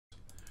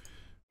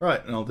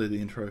Right, and I'll do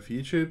the intro for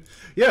YouTube.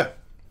 Yeah,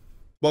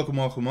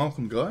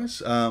 welcome,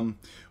 guys.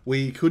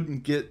 We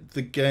couldn't get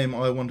the game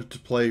I wanted to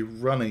play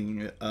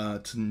running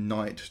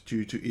tonight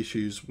due to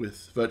issues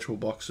with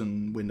VirtualBox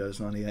and Windows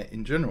 98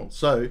 in general.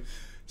 So,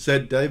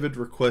 said David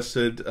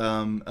requested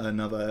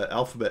another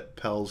Alphabet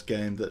Pals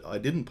game that I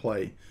didn't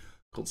play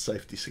called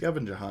Safety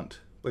Scavenger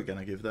Hunt. We're going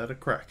to give that a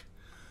crack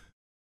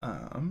as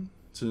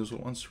soon as it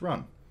wants to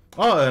run.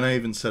 Oh, and I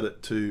even set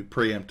it to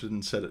preempted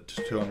and set it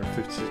to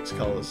 256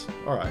 colors.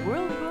 All right.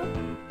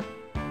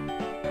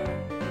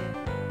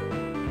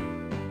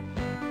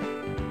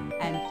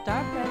 And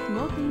StarPress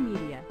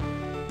Multimedia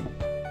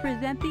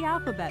present the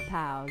Alphabet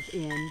Pals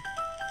in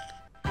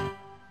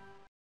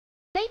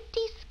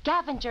Safety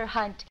Scavenger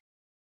Hunt.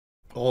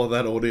 Oh,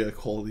 that audio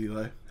quality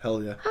though.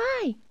 Hell yeah.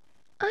 Hi,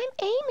 I'm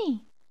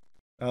Amy.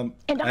 And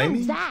Amy?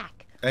 I'm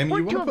Zach. Amy,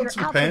 you want to put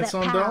some pants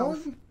on,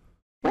 darling?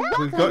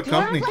 We've got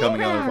company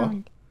coming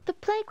over. The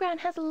playground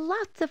has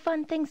lots of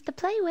fun things to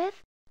play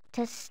with.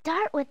 To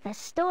start with the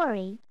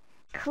story,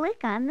 click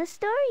on the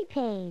story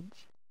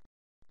page.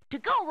 To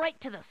go right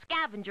to the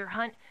scavenger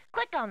hunt,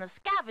 click on the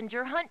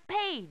scavenger hunt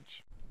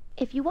page.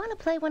 If you want to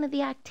play one of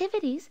the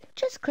activities,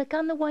 just click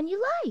on the one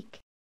you like.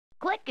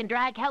 Click and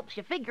drag helps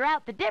you figure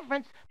out the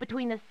difference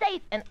between the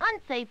safe and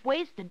unsafe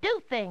ways to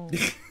do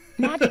things.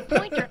 Magic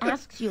Pointer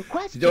asks you a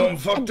question Don't and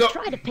fucked you up.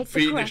 try to pick the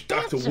Finish correct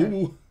Dr. answer.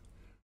 Woo.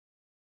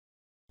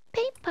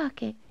 Paint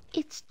Bucket.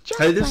 It's just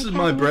Hey, this like is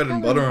my having a bread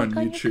and coloring butter on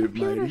book your YouTube,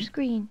 computer matey.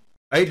 screen.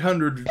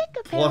 800 Pick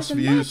a plus pair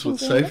of views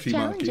with matching game that Safety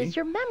challenges Monkey.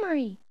 your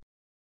memory.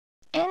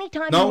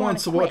 Anytime No you one want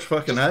wants to watch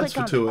fucking just ads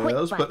click for on the 2 quit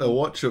hours, but button. they'll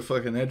watch a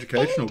fucking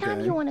educational Anytime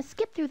game. you want to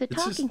skip through the It's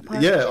talking just,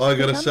 part, yeah, just I click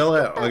gotta on the sell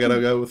skip out. I gotta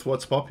button. go with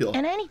what's popular.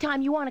 And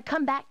anytime you want to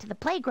come back to the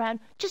playground,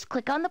 just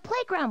click on the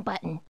playground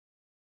button.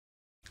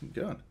 Keep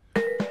going.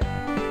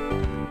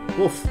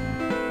 Woof.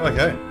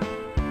 Okay.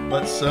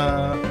 Let's,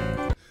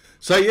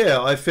 So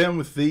yeah, I found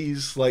with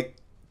these, like,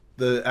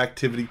 the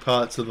activity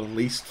parts are the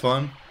least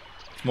fun.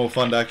 It's more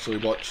fun to actually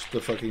watch the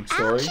fucking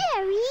story. Oh,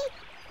 Jerry!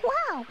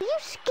 Wow, you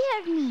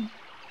scared me.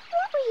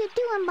 What were you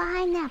doing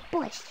behind that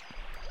bush?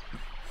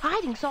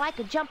 Hiding so I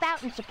could jump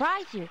out and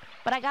surprise you,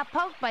 but I got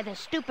poked by this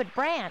stupid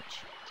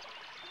branch.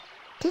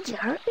 Did you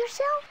hurt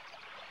yourself?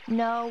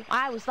 No,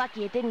 I was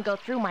lucky it didn't go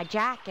through my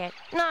jacket.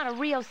 Not a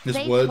real His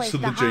safe words place to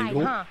to the hide,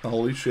 jingle. huh?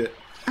 Holy shit.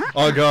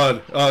 Oh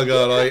god,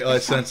 I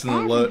sense an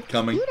alert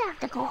coming. You'd have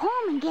to go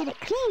home and get it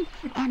cleaned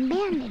and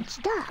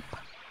bandaged up.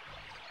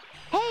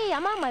 Hey,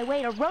 I'm on my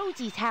way to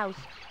Rosie's house.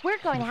 We're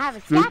going to have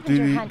a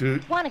scavenger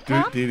hunt. Want to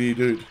come?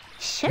 Dude.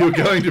 Sure. You're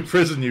going to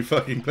prison, you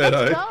fucking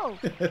pedo.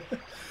 Let's go.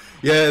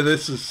 Yeah,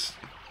 this is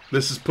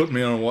putting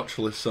me on a watch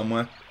list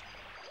somewhere.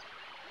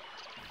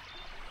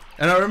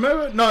 And I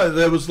remember, no,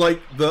 there was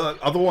like the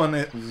other one,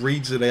 it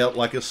reads it out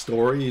like a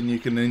story and you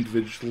can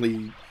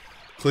individually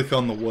click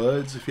on the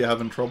words if you're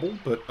having trouble,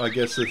 but I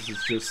guess this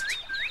is just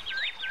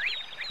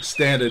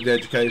standard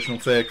educational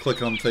fare,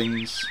 click on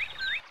things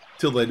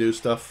till they do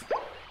stuff.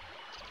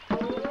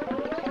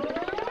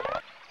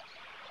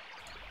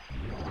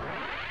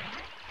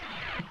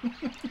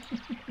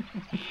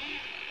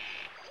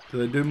 Do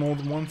they do more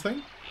than one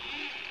thing?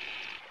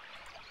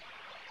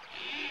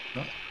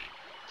 No.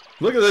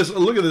 Look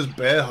at this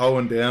bear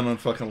hoeing down on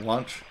fucking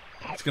lunch.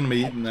 It's gonna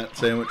be eating that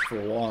sandwich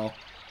for a while.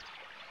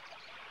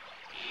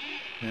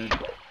 Yeah.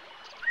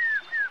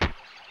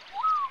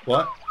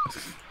 What?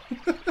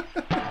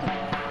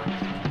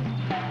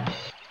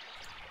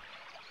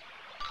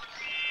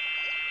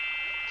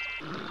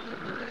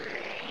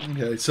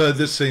 Okay, so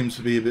this seems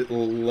to be a bit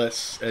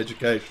less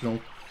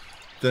educational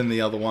than the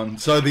other one.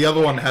 So the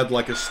other one had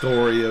like a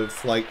story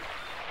of like,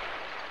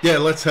 yeah,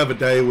 let's have a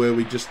day where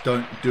we just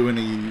don't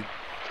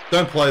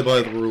play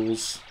by the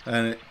rules,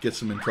 and it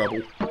gets them in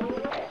trouble.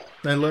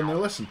 They learn their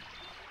lesson.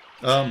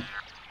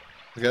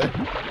 Okay.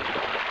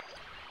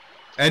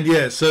 And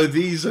yeah, so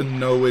these are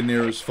nowhere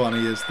near as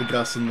funny as the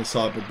Gus and the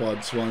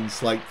Cyberbuds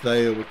ones. Like,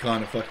 they were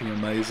kind of fucking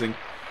amazing.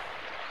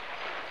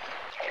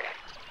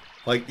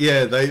 Like,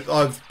 yeah,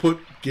 I've put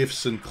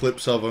GIFs and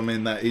clips of them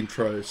in that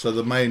intro. So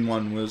the main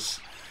one was,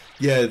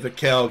 yeah, the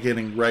cow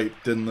getting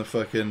raped and the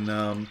fucking,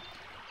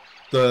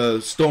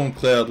 the storm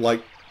cloud,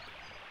 like,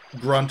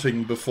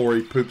 grunting before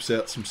he poops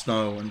out some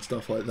snow and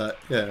stuff like that.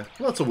 Yeah,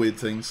 lots of weird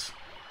things.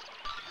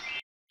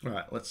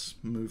 Alright, let's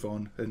move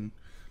on and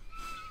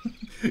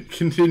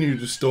continue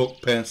to stalk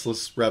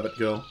pantsless rabbit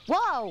girl.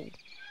 Whoa!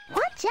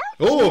 Watch out,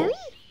 Oh! Jerry!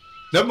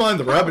 Never mind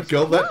the rabbit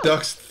girl, that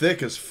duck's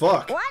thick as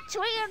fuck. Watch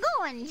where you're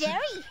going,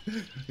 Jerry!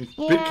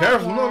 Be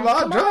careful of my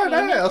Come on, giant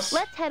Amy. ass!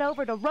 Let's head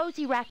over to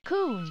Rosie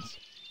Raccoon's.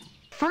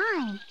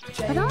 Fine,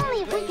 but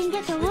only if we can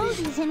get the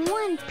roses in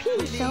one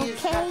piece,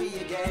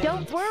 okay?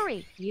 Don't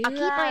worry, I'll keep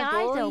my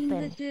eyes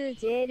open. to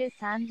jail,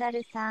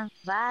 Sandals さん、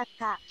バ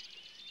カ。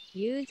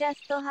You just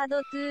had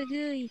to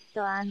do it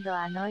and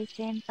annoy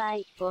先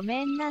輩。ご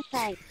めんな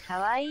さい。か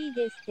わいい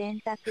です、テン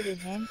タクル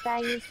変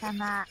態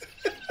様。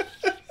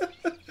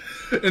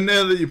And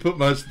now that you put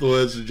most of the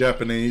words in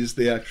Japanese,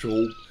 the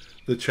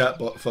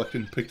chatbot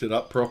fucking picked it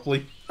up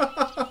properly.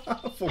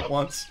 For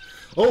once.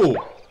 Oh,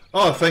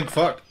 thank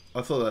fuck.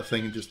 I thought that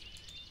thing had just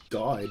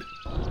died.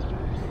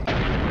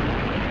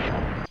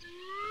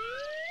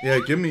 Yeah,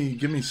 give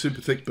me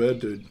super thick bird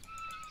dude.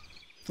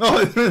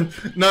 Oh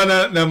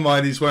no, never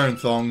mind. He's wearing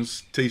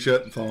thongs,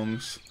 t-shirt and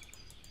thongs.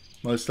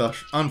 Most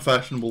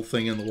unfashionable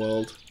thing in the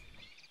world.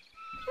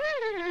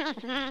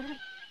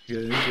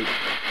 Yeah,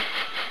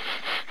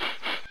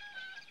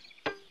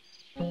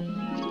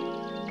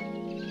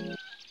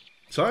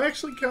 so I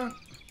actually can't.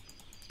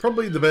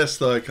 Probably the best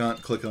that I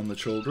can't click on the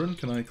children.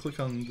 Can I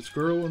click on the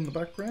squirrel in the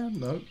background?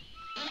 No.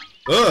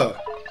 Ugh!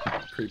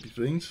 Creepy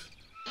things.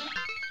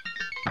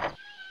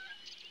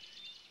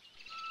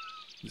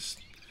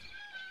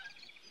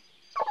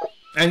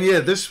 And yeah,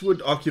 this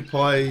would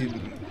occupy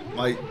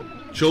my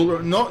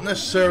children, not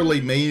necessarily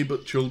me,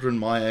 but children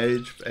my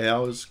age, for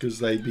hours, because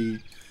they'd be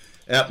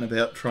out and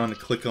about trying to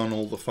click on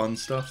all the fun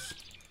stuff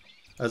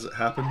as it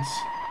happens.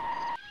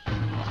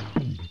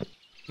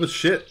 Well,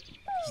 shit.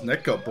 His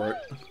neck got broke.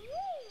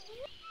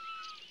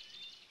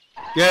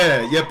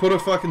 Yeah, put a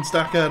fucking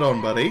stack out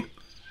on, buddy.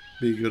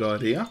 Be a good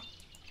idea.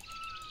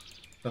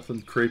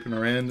 Nothing creeping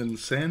around in the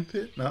sand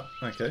pit? No,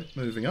 okay,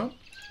 moving on.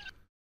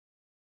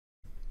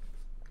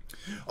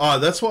 Oh,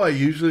 that's why I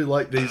usually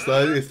like these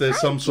though. If there's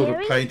some sort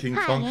of painting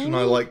function,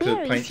 I like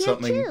to paint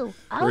something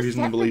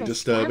reasonably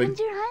disturbing.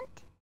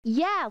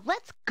 Yeah,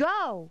 let's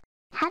go.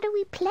 How do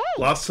we play?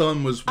 Last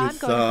time was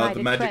with the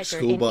Magic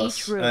School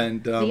Bus,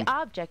 and the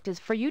object is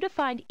for you to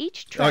find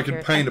each treasure. I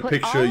can paint a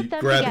picture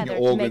grabbing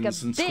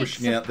organs and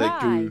squishing out their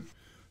goo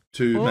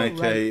to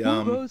make a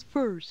Who goes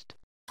first?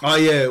 Oh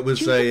yeah, it was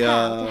Choose a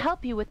pal to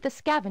help you with the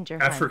scavenger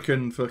hunt.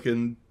 African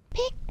fucking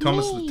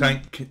Thomas the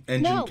Tank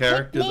Engine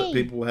character that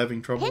people were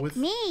having trouble with.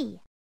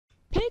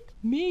 Pick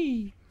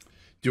me.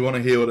 Do you want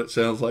to hear what it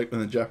sounds like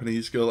when a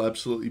Japanese girl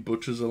absolutely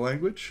butchers a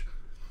language?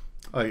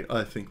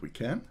 I think we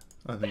can.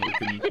 I think we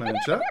can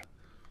manage that.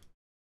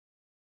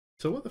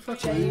 So what the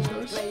fuck are these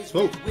guys?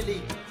 Oh,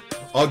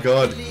 oh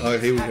god. Oh,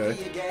 here we go.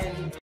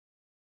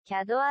 キ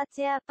ャドア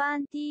チェアパ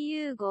ン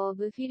TU ゴー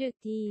ブフィル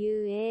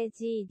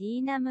TUAG デ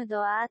ィナム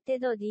ドアーテ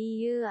ド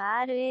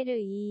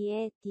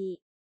DURLEAT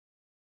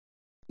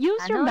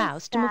Use your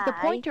mouse to move the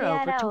pointer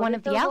over to one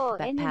of the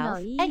alphabet pals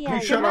and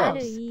click the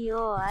mouse.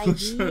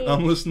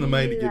 I'm listening to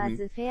Matey give me.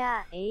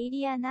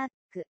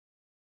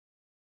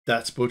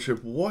 That's butcher.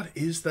 What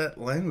is that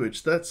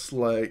language? That's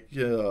like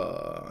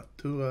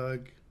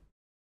Tuag.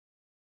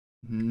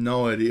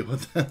 No idea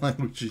what that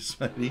language is,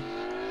 Matey.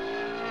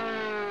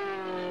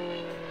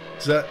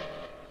 Is that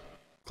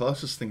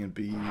closest thing would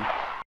be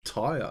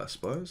Thai, I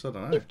suppose. I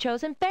don't know. You've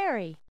chosen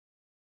Barry.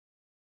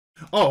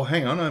 Oh,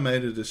 hang on. I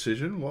made a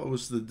decision. What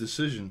was the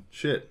decision?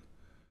 Shit.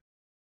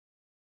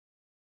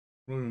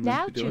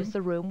 Now choose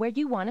the room where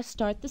you want to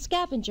start the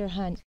scavenger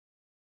hunt.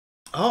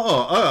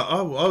 Oh,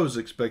 I was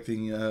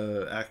expecting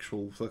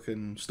actual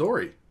fucking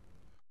story.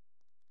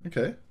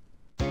 Okay.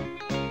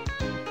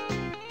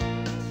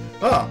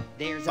 Oh.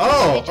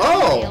 Oh.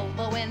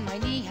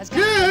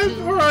 Yeah,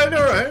 alright.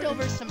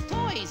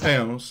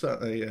 Hang on, we'll start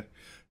there, yeah.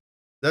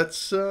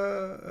 That's,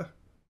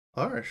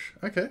 Irish.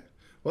 Okay.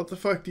 What the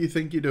fuck do you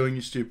think you're doing,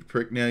 you stupid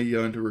prick? Now you're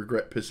going to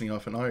regret pissing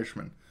off an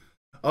Irishman.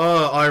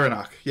 Oh,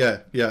 Ironach. Yeah.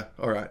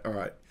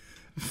 Alright.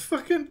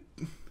 Fucking...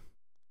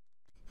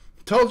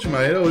 Told you,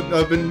 mate.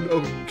 I've been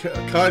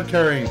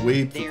card-carrying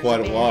weed for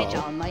quite a while.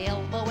 On my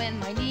elbow and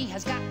my knee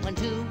has got one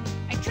too.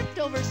 I tripped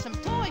over some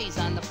toys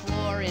on the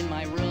floor in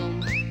my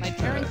room. My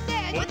parents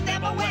said, "Put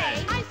them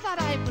away." I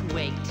thought I would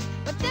wait,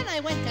 but then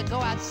I went to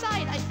go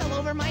outside. I fell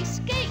over my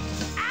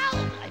skates.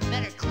 Ow! I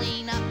better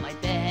clean up my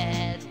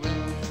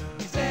bedroom.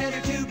 It's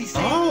better to be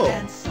safe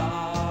than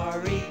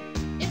sorry.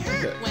 It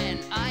hurt when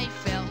I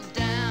fell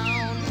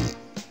down.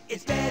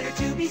 It's better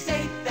to be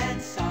safe than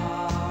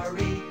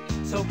sorry.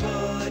 So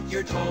put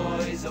your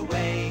toys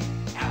away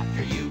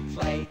after you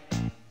play.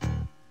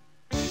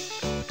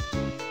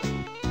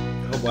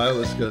 Oh wow,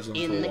 this goes on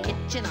in the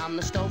kitchen on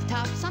the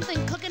stovetop,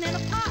 something cooking in a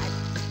pot.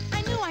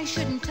 I knew I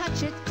shouldn't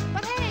touch it,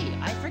 but hey,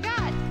 I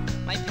forgot.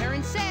 My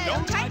parents said,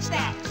 "Don't touch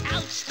that."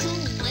 Ouch, too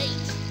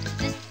late.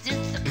 This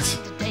is the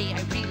kind of day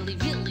I really,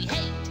 really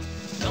hate.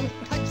 Don't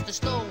touch the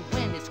stove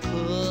when it's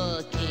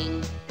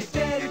cooking. It's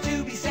better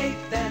to be safe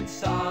than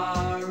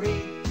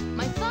sorry.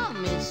 My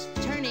thumb is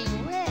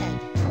turning red.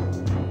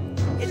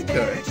 It's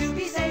better to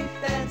be safe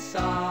than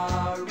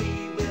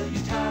sorry. Will you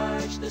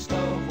touch the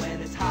stove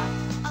when it's hot?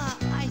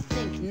 I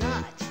think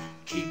not.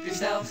 Keep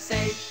yourself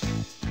safe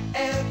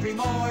every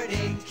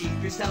morning.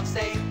 Keep yourself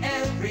safe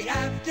every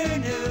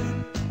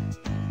afternoon.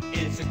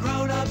 It's a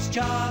grown-up's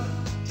job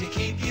to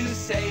keep you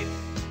safe,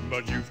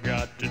 but you've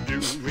got to do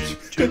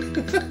it too.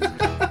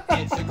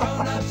 It's a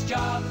grown-up's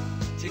job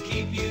to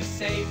keep you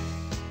safe,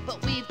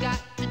 but we've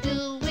got to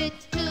do it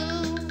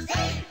too.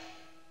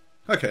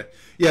 Okay,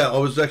 yeah, I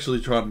was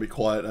actually trying to be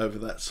quiet over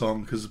that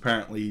song because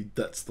apparently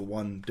that's the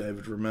one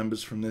David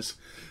remembers from this.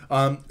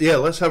 Yeah,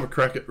 let's have a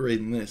crack at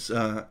reading this.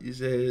 He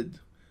said,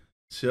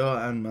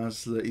 "Sia and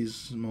Masla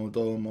is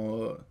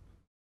modomo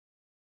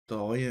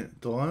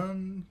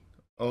doan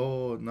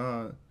oh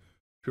na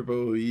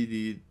triple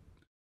edi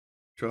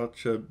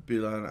trocha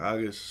bilan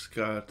agus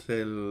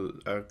cartel."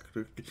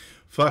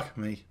 Fuck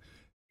me.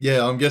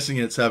 Yeah, I'm guessing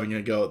it's having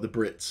a go at the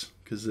Brits,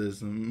 because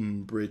there's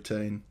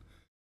Britain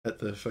at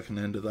the fucking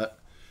end of that.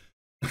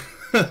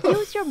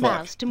 Use your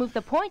mouse to move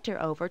the pointer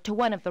over to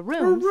one of the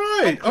rooms.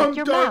 Right, And click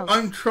your mouse.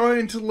 I'm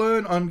trying to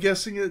learn. I'm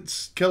guessing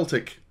it's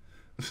Celtic.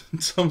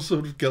 Some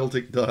sort of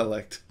Celtic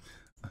dialect.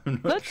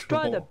 Let's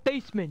try the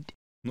basement.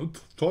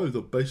 Let's try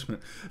the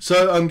basement.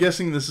 So I'm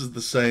guessing this is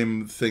the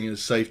same thing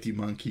as Safety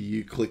Monkey.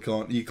 You click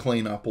on, you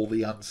clean up all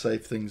the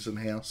unsafe things in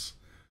house.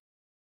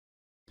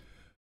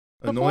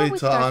 Before we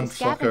start the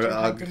scavenger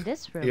hunt in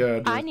this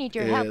room, I need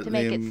your help to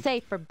make it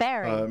safe for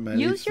Barry.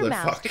 Use your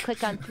mouse to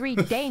click on 3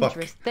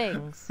 dangerous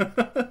things.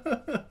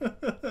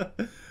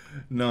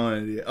 No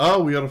idea.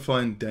 Oh, we gotta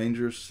find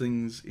dangerous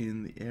things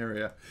in the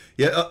area.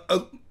 Yeah,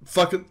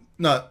 fucking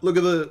no. Look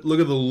at the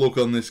look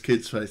on this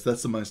kid's face.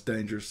 That's the most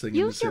dangerous thing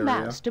in this area. Use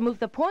your mouse to move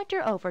the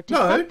pointer over to No,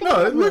 something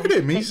no. in the Look at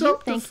room him. He's that you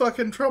up to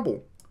fucking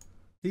trouble.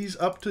 He's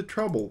up to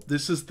trouble.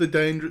 This is the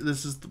danger.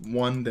 This is the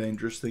one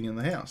dangerous thing in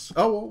the house.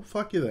 Oh well,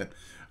 fuck you then.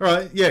 All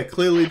right. Yeah.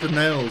 Clearly the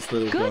nails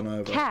that have gone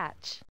over. Good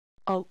catch.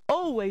 I'll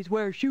always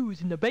wear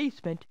shoes in the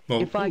basement. Oh.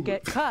 If I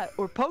get cut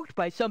or poked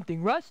by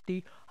something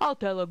rusty, I'll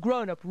tell a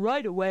grown-up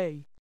right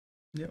away.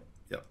 Yep.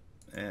 Yep.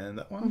 And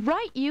that one.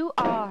 Right you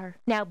are.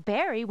 Now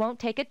Barry won't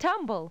take a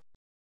tumble.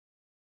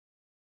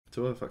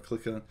 So if I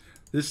click on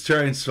this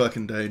terrain's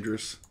fucking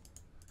dangerous.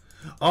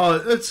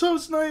 Oh, so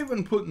it's not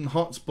even putting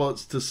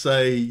hotspots to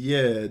say,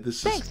 yeah,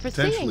 this Thanks is for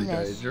potentially seeing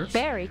this. dangerous.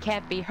 Barry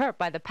can't be hurt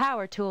by the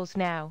power tools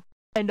now.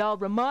 And I'll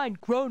remind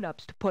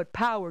grown-ups to put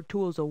power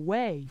tools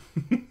away.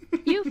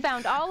 You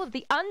found all of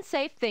the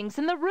unsafe things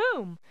in the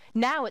room.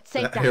 Now it's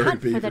safe That to hairy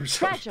hunt for the beaver's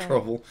such treasure.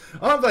 trouble.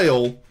 Aren't they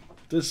all?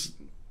 This,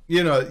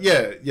 you know,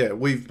 yeah,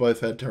 we've both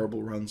had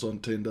terrible runs on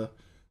Tinder.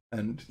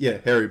 And, yeah,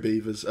 hairy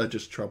beavers are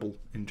just trouble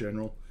in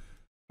general.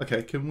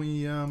 Okay, can we,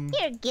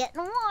 You're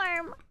getting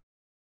warm.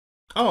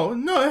 Oh,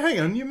 no, hang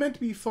on. You're meant to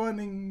be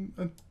finding...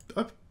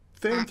 I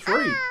found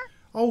 3.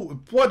 Oh,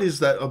 what is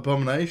that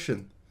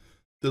abomination?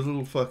 The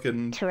little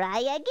fucking... Try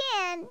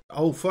again.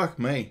 Oh, fuck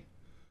me.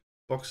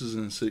 Boxes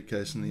in a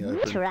suitcase in the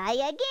open. Try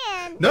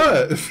again.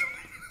 No!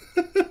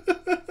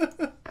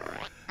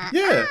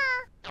 Yeah,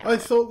 I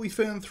thought we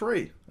found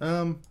 3.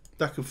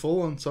 That could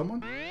fall on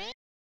someone.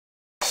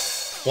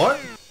 What?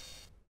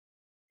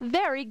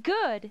 Very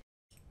good.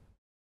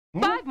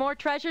 5 more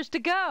treasures to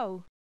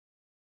go.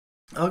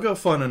 I'll go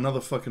find another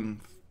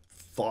fucking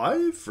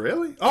 5?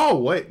 Really? Oh,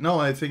 wait. No,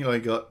 I think I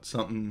got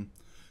something...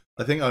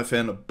 I think I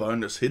found a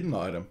bonus hidden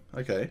item.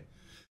 Okay.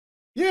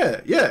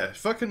 Yeah.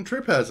 Fucking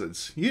trip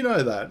hazards. You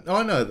know that.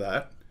 I know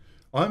that.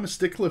 I'm a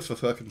stickler for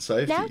fucking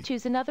safety. Now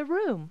choose another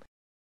room.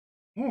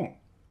 Oh.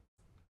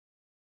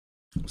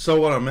 So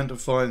what, I meant to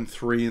find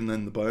 3 and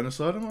then the bonus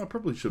item? I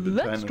probably should have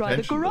been paying attention to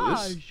this. Let's try the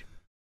garage.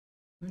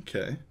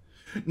 Okay.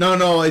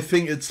 No, I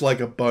think it's like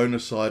a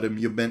bonus item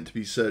you're meant to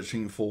be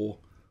searching for.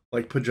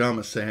 Like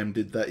Pajama Sam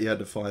did that. You had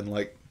to find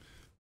like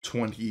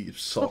 20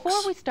 socks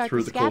Before we start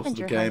through the the course of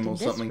the scavenger game hunt or in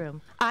something. this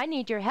room, I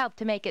need your help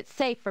to make it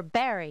safe for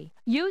Barry.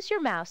 Use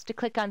your mouse to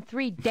click on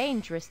 3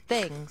 dangerous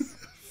things.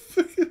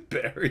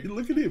 Barry,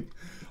 look at him.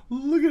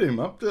 Look at him.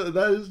 Up to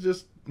that is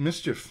just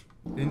mischief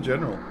in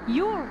general.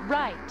 You're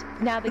right.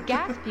 Now the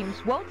gas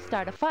fumes won't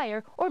start a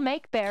fire or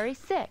make Barry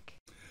sick.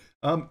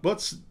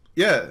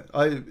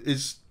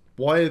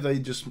 Why are they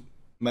just...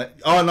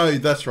 Oh, no,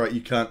 that's right.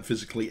 You can't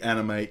physically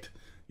animate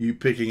you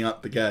picking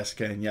up the gas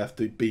can. You have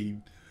to be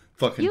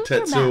fucking Use your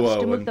mouse to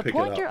Tetsuo move and the pick it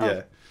pointer up. over.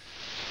 Yeah.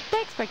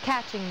 Thanks for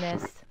catching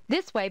this.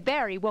 This way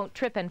Barry won't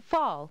trip and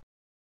fall.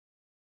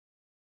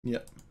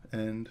 Yep.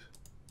 And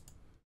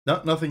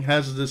nothing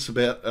hazardous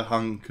about a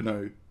hung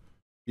canoe.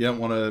 You don't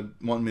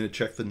want me to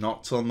check the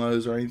knots on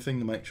those or anything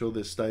to make sure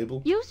they're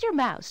stable? Use your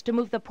mouse to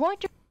move the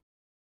pointer...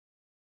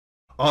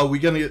 Oh,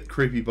 we're going to get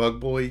Creepy Bug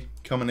Boy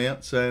coming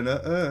out saying,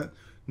 No,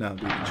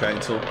 do the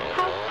chainsaw.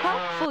 How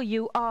helpful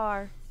you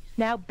are.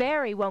 Now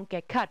Barry won't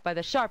get cut by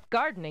the sharp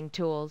gardening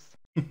tools.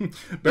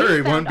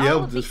 Barry won't be all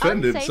able of to the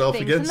defend unsafe himself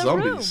things against in the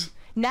zombies.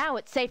 room. Now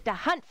it's safe to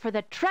hunt for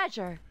the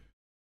treasure.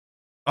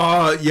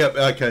 Oh, yep,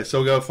 okay, so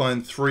we'll go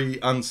find 3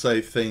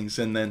 unsafe things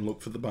and then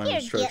look for the bonus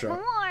You're treasure.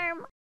 getting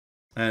warm.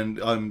 And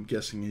I'm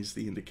guessing he's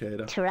the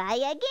indicator. Try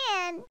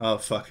again. Oh,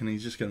 fuck, and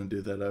he's just going to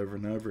do that over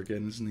and over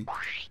again, isn't he?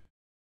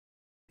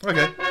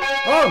 Okay.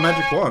 Oh,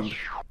 magic wand.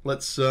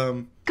 Let's,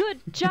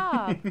 Good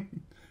job.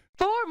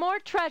 4 more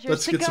treasures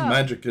let's to get go. some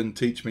magic and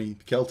teach me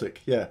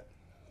Celtic, yeah.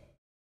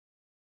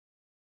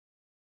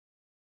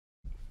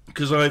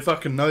 Because I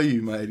fucking know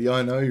you, matey.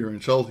 I know you're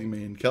insulting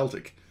me in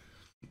Celtic.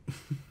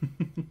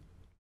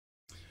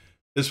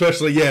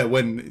 Especially,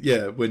 when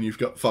you've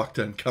got fucked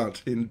and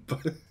cunt in.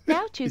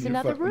 Now choose in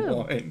your another fucking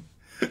room.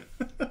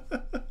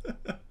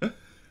 line.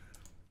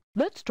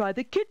 Let's try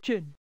the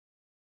kitchen.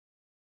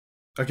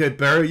 Okay,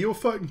 Barry, you're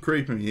fucking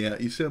creeping me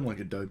out. You sound like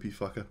a dopey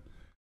fucker.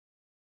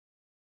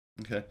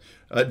 Okay.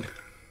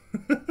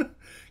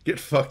 Get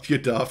fucked, you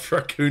daft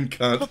raccoon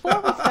cunt.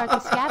 Before we start the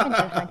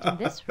scavenger hunt in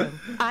this room,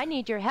 I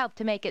need your help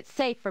to make it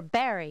safe for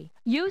Barry.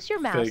 Use your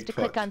mouse Fake to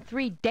click fuck. on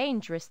 3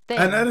 dangerous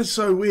things. And that is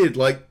so weird.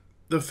 Like,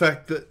 the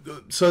fact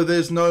that so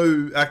there's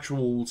no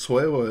actual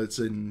swear words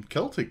in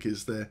Celtic,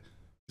 is there?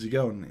 Because you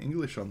go in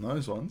English on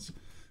those ones.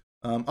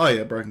 Oh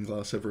yeah, broken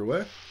glass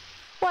everywhere.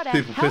 What a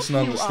People help pissing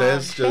on you the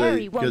stairs are.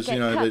 Barry because won't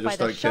you know get they cut just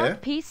by the don't care.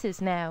 sharp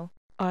pieces now.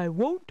 I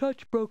won't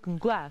touch broken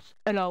glass,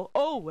 and I'll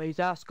always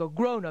ask a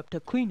grown-up to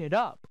clean it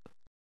up.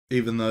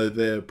 Even though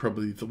they're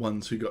probably the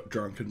ones who got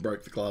drunk and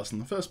broke the glass in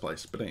the first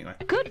place. But anyway.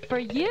 Good for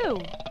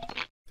you.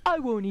 I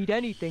won't eat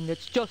anything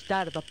that's just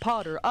out of the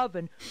pot or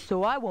oven,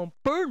 so I won't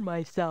burn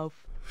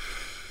myself.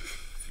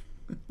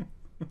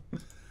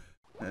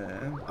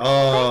 Thanks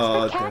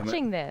Oh, for damn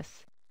catching it.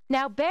 this.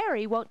 Now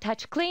Barry won't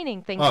touch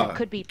cleaning things Oh, that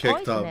could be kicked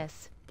up.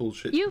 poisonous.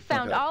 Bullshit. You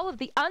found Okay. all of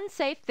the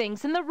unsafe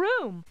things in the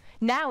room.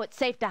 Now it's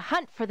safe to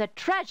hunt for the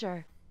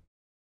treasure.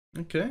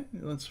 Okay,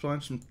 let's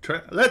find some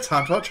let's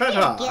hunt our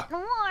treasure. Getting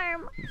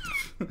warm.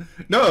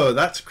 No,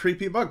 that's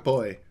creepy bug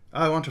boy.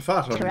 I want to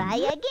fart on Try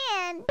him.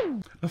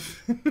 again.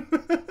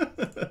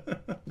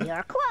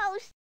 You're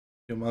close.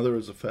 Your mother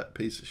is a fat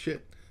piece of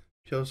shit.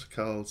 Kjos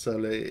Karl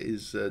Sale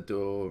is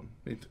door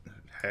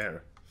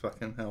hair.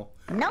 Fucking hell.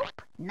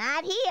 Nope,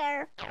 not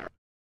here.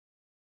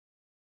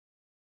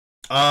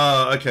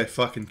 Ah, okay,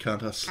 fucking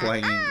cunt. I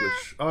slang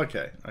English.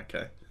 Okay,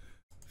 okay.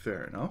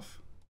 Fair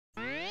enough.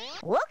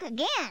 Look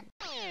again.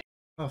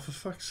 Oh, for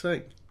fuck's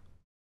sake.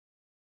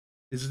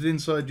 Is it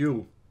inside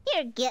you?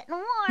 You're getting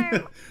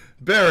warm.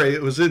 Barry,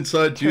 it was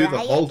inside you the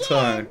Try whole again.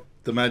 time.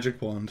 The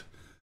magic wand.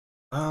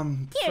 You're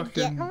Fucking...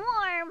 getting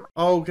warm.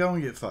 Oh, go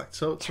and get fucked.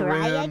 So it's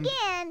Try around...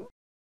 again.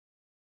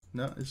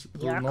 No, is it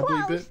the You're little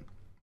knobbly close. bit?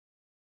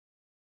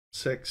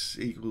 Sex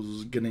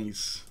equals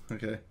guineas.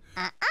 Okay.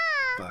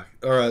 Fuck.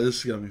 Alright, this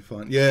is gonna be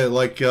fun. Yeah,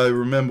 like, I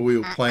remember we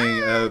were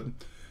playing a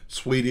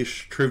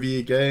Swedish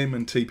trivia game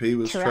and TP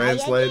was Try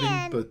translating,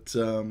 again. but,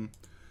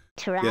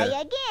 Try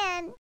yeah.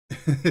 again.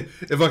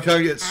 if I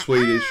can't get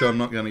Swedish, I'm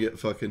not gonna get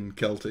fucking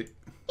Celtic.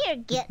 You're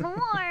getting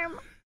warm.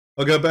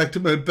 I'll go back to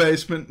my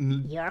basement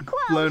and You're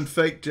close. learn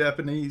fake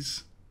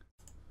Japanese.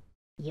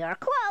 You're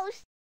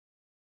close.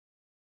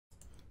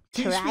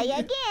 Try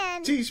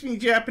again. Teach me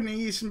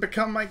Japanese and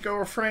become my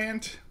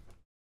girlfriend.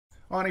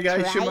 Try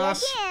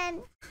Onegaishimasu.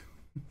 again.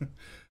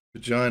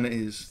 Vagina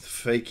is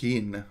fake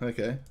in.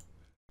 Okay.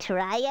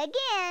 Try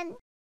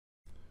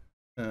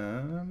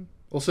again.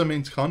 Also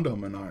means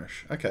condom in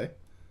Irish. Okay.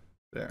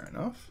 Fair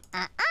enough.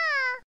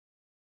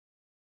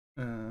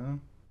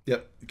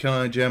 Yep. Can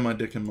I jam my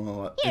dick in my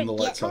You're in the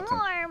light getting socket?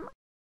 warm.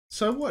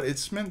 So what?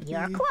 It's meant to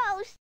You're be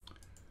close.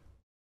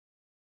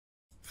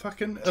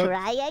 fucking.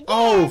 Try again.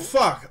 Oh,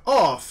 fuck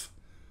off!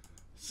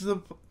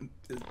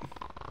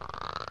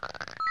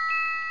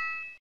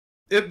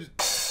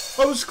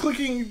 I was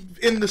clicking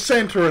in the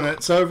center and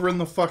it's over in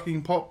the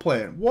fucking pot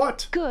plant.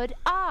 What? Good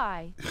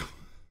eye.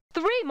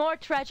 3 more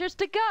treasures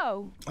to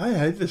go. I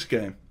hate this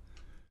game.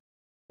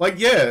 Like,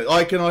 yeah,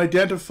 I can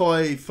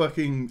identify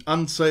fucking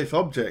unsafe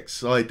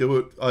objects. I do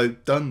it.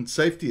 I've done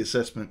safety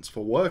assessments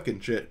for work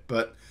and shit,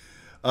 but,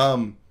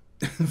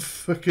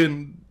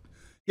 fucking,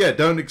 yeah,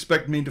 don't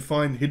expect me to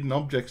find hidden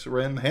objects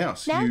around the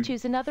house. Now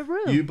choose another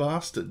room. You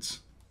bastards.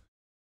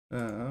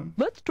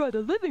 Let's try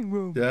the living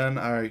room. Dan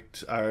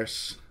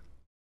Iris.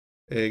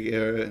 Oh,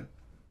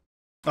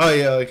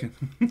 yeah, I can.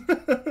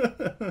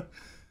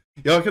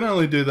 Yeah, I can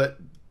only do that,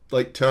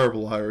 like,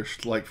 terrible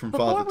Irish, like, from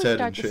Before Father we Ted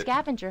start and the shit.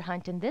 scavenger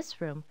hunt in this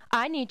room,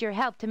 I need your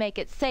help to make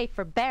it safe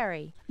for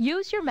Barry.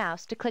 Use your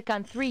mouse to click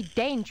on 3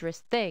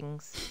 dangerous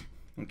things.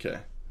 Okay.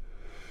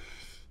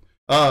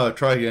 Ah,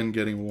 try again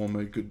getting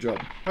warmer. Good job.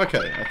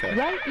 Okay, okay.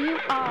 Right you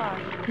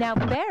are. Now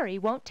Barry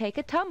won't take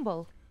a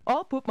tumble.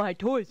 I'll put my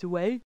toys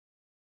away.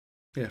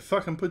 Yeah,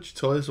 fucking put your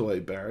toys away,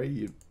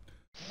 Barry.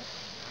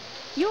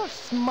 You're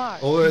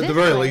smart. Or at the This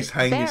very way, least,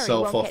 hang Barry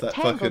yourself won't off get that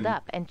tangled fucking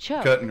up and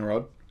choke.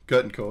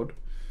 curtain cord.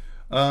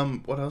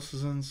 What else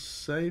is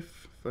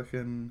unsafe?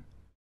 Fucking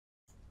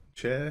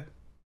chair.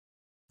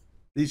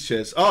 These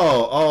chairs.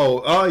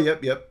 Oh,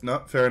 yep.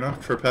 No, fair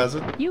enough. Trip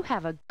hazard. You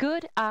have a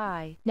good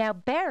eye. Now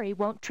Barry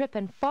won't trip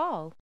and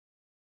fall.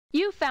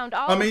 You found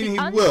all I of mean,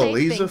 the he will. unsafe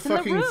He's a things in the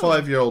fucking room.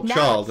 5-year-old Now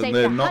child, it's and safe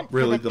they're to not hunt for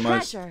really the the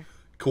most treasure.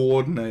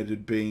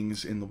 coordinated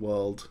beings in the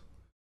world.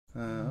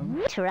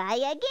 Try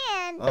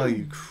again. Oh,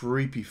 you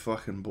creepy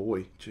fucking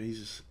boy.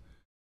 Jesus.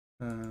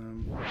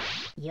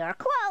 You're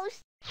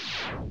close.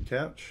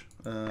 Couch.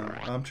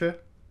 Armchair.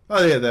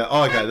 Oh, yeah, there.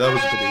 Oh, okay, that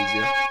was a bit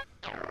easier.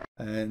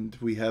 And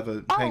we have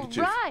a All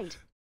handkerchief.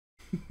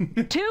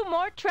 right. 2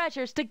 more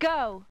treasures to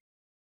go.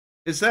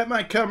 Is that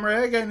my cum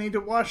rag? I need to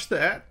wash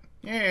that.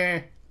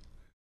 Yeah.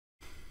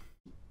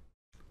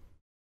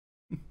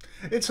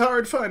 It's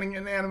hard finding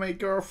an anime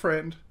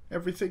girlfriend.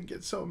 Everything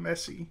gets so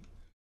messy.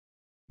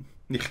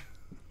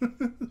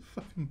 Fucking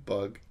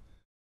bug.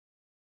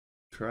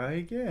 Try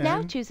again.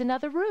 Now choose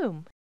another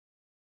room.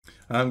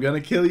 I'm gonna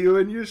kill you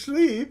in your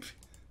sleep.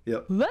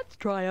 Yep. Let's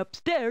try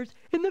upstairs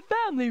in the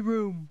family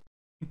room.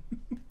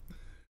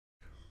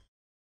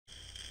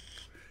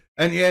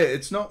 And yeah,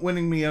 it's not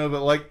winning me over.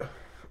 Like,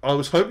 I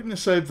was hoping to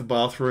save the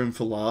bathroom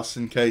for last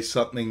in case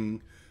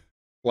something,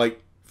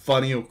 like,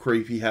 funny or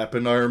creepy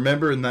happened. I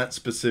remember in that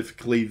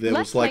specifically there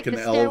was like an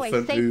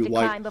elephant who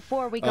like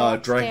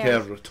drank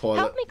out of the toilet.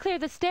 Help me clear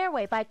the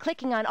stairway by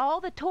clicking on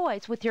all the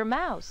toys with your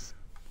mouse.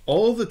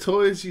 All the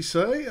toys, you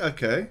say?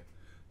 Okay.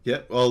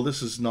 Yep, well,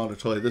 this is not a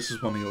toy. This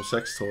is one of your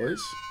sex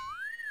toys.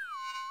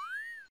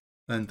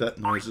 And that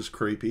noise is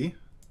creepy.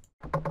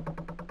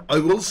 I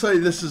will say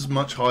this is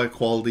much higher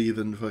quality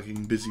than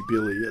fucking Busy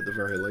Billy, at the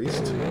very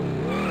least.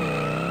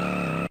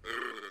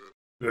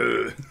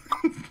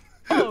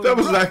 That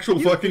was an actual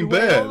fucking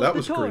bear. That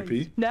was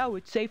creepy. Now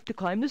it's safe to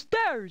climb the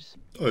stairs.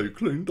 I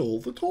cleaned all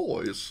the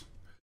toys.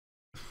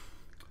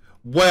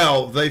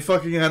 Wow, they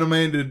fucking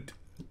animated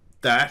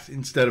that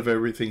instead of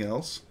everything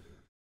else.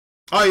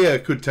 Oh yeah,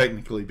 it could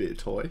technically be a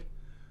toy.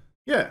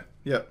 Yeah,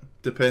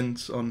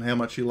 depends on how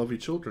much you love your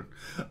children.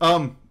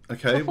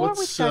 Okay, Before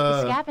we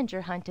start the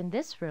scavenger hunt in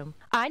this room,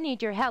 I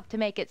need your help to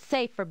make it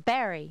safe for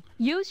Barry.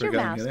 Use your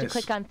mouse to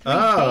click on 3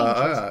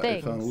 dangerous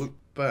things. If I look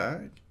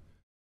back...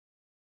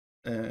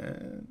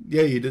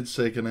 yeah, you did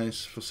say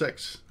Ganesh for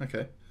sex.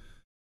 Okay.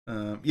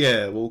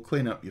 Yeah, we'll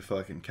clean up your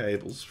fucking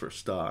cables for a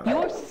start.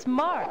 You're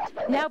smart.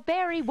 Now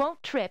Barry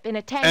won't trip in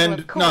a tangle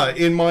of cords. No,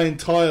 in my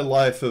entire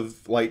life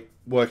of, like,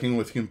 working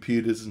with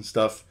computers and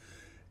stuff,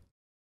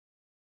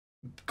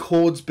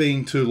 cords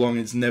being too long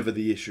is never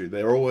the issue.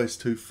 They're always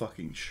too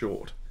fucking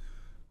short.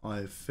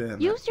 I've found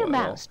that Use your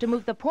mouse to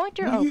move the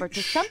pointer over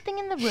to something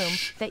in the room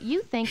that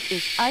you think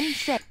is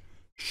unsafe.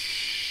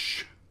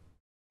 Shh.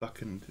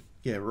 Fucking...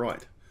 Yeah,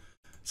 right.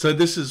 So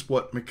this is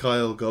what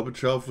Mikhail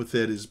Gorbachev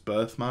without his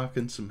birthmark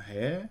and some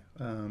hair?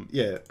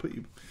 Yeah, put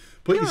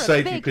your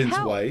safety pins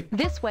away.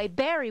 This way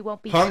Barry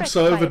won't be Punk's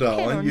tricked over, by a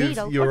pin or darling.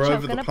 needle You're or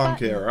over the choking a punk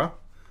button. era.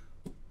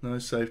 No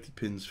safety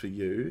pins for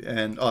you.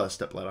 And, oh, a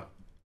step ladder.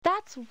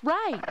 That's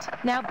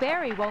right. Now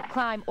Barry won't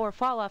climb or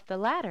fall off the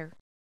ladder.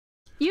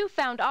 You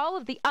found all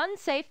of the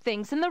unsafe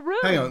things in the room.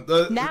 Hang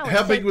on.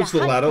 How big was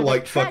the ladder?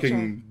 Like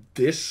fucking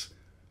this?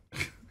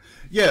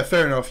 Yeah,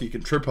 fair enough, you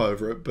can trip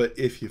over it, but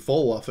if you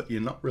fall off it, you're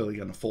not really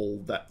going to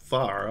fall that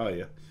far, are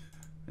you?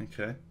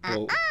 Okay,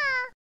 well...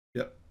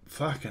 Yep.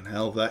 Fucking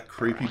hell, that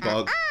creepy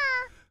bug.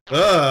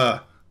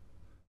 Ah!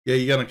 Yeah,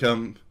 you're going to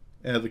come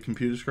out of the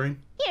computer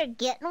screen? You're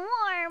getting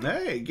warm.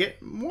 Hey,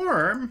 getting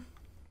warm.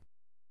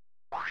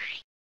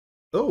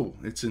 Oh,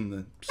 it's in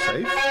the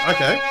safe?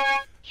 Okay.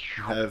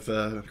 You have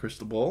a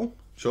crystal ball.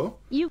 Sure.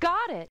 You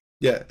got it.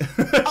 Yeah.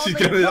 She's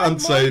going to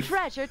unsafe. More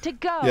treasure to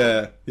go.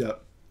 Yeah.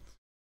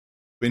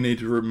 We need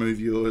to remove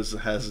you as a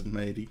hazard,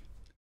 matey.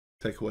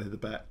 Take away the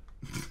bat.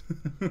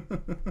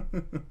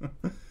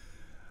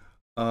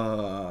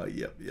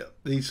 Yep.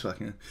 These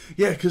fucking...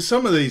 Yeah, because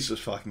some of these are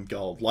fucking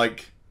gold.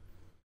 Like...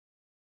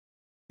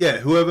 Yeah,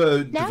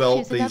 whoever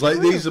developed these... Like,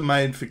 these are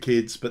made for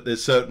kids, but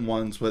there's certain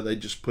ones where they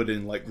just put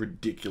in, like,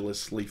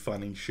 ridiculously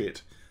funny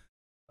shit.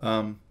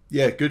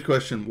 Yeah, good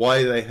question.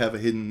 Why they have a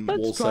hidden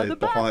wall save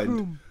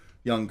behind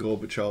young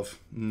Gorbachev?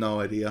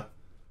 No idea.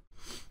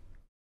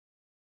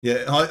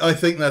 Yeah, I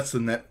think that's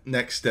the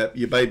next step.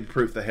 You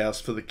baby-proof the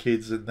house for the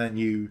kids, and then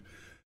you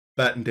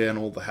batten down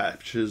all the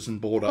hatches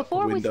and board up the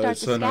windows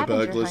so no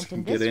burglars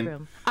can get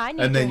in.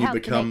 And then you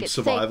become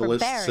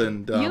survivalists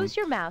and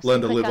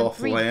learn to live off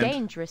the land.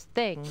 Dangerous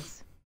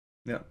things.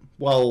 Yeah.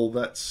 Well,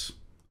 that's...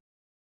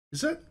 Is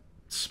that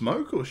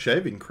smoke or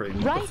shaving cream?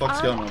 What the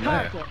fuck's going on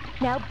there?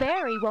 Now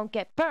Barry won't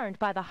get burned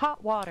by the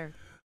hot water.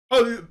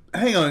 Oh,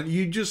 hang on.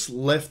 You just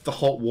left the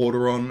hot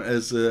water on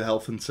as a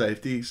health and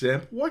safety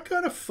example? What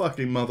kind of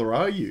fucking mother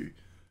are you?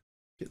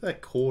 Get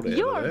that cord out of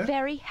there. You're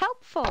very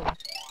helpful.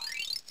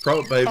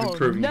 Pro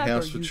baby-proofing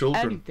house for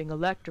children. Anything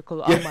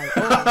electrical on my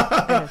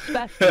own, and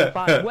especially if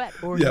I'm wet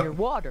or near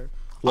water.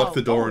 Lock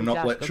the door and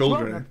not let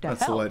children in.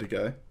 That's the way to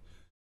go.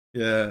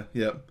 Yeah,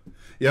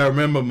 I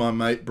remember my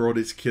mate brought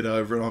his kid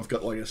over and I've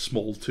got like a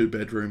small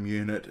 2-bedroom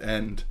unit,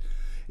 and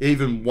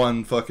even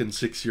one fucking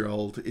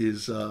 6-year-old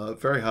is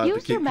very hard to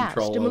keep control of. Use your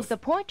mouse to move the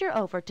pointer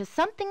over to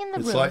something in the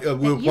room. It's like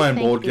we were playing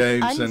board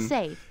games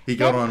and he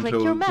got onto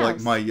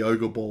like my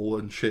yoga ball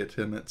and shit,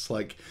 and it's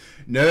like,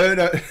 no.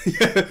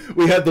 Yeah,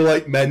 we had to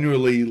like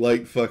manually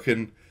like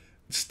fucking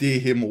steer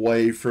him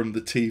away from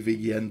the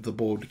TV and the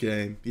board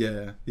game.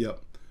 Yeah, yep.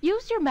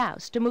 Use your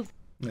mouse to move.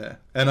 Yeah,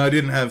 and I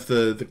didn't have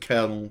the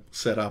kennel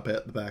set up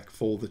at the back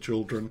for the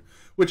children,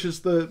 which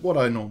is what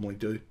I normally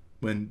do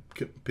when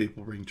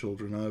people bring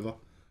children over.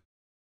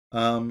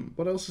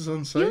 What else is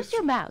unsafe? Use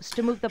your mouse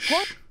to move the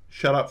point.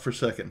 Shut up for a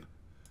second.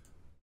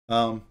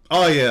 Oh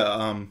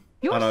yeah,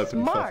 You're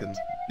unopened smart. fucking...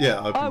 Yeah,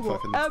 open I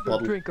won't fucking ever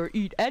bottle. drink or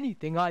eat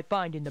anything I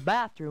find in the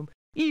bathroom,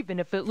 even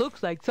if it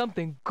looks like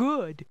something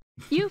good.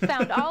 You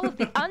found all of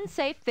the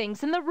unsafe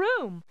things in the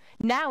room.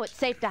 Now it's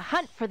safe to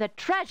hunt for the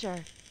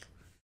treasure.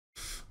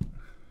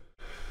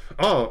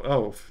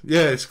 Oh,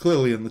 yeah, it's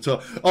clearly in the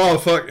top. Oh,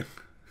 fuck.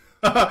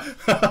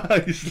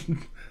 I used to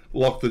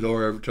lock the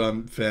door every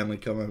time family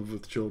come over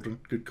with children.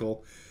 Good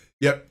call.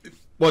 Yep,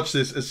 watch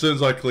this. As soon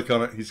as I click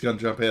on it, he's going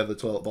to jump out of the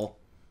toilet bowl.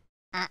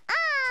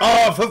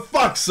 Oh, for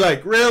fuck's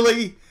sake,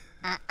 really?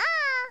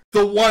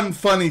 The one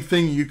funny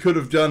thing you could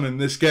have done in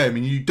this game,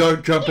 and you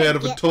don't jump out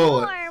of a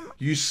toilet.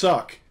 You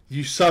suck.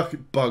 You suck,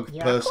 bug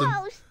You're person.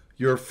 close.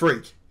 You're a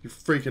freak. You're a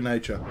freak of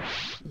nature.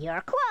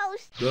 You're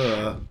close.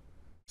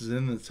 It's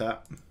in the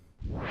tap.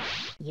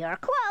 You're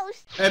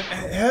close. And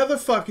how the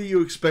fuck are you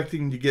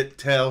expecting to get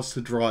towels to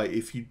dry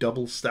if you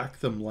double stack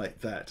them like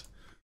that?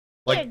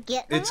 Like,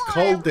 it's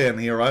cold down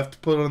here. I have to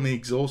put on the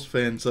exhaust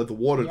fan so the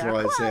water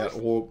dries out,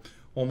 or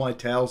all my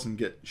towels and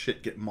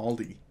get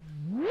moldy.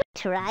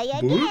 Try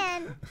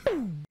again.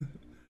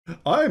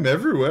 I'm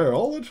everywhere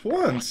all at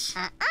once.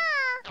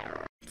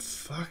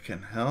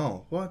 Fucking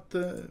hell. What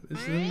the...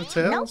 Is it in the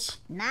towels?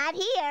 Nope, not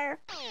here.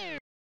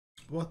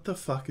 What the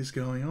fuck is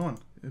going on?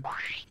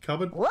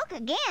 Cupboard? Look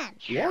again.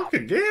 Look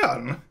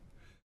again?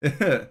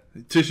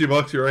 Tissue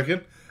box, you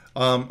reckon?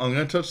 I'm going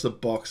to touch the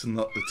box and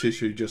not the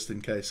tissue just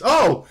in case.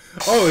 Oh!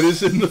 Oh, it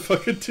is in the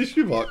fucking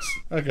tissue box.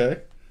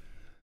 Okay.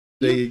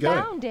 There you go.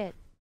 Found it.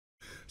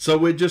 So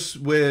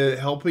we're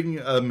helping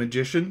a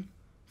magician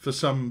for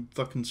some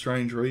fucking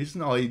strange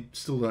reason. I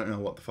still don't know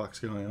what the fuck's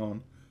going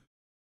on.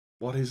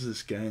 What is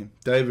this game?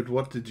 David,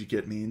 what did you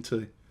get me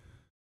into?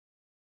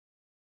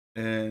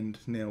 And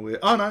now we're...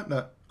 Oh,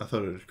 no. I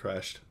thought it had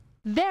crashed.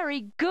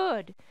 Very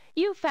good.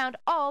 You found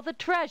all the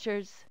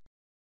treasures.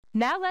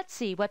 Now let's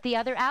see what the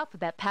other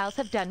alphabet pals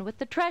have done with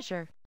the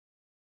treasure.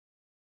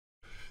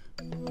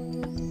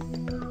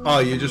 Oh,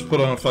 you just put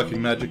on a fucking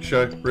magic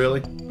show?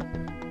 Really?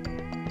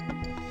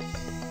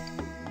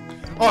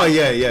 Oh,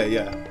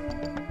 yeah.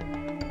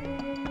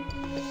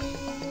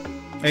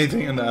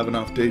 Anything to have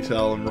enough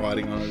detail and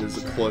writing on it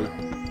is a clue.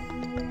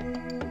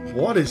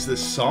 What is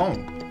this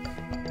song?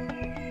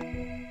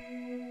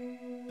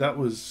 That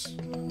was...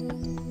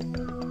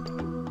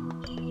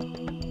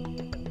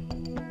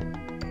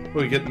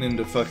 We're getting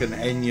into fucking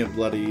Enya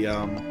bloody,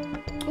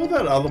 what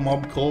that other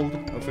mob called?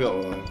 I forgot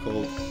what they were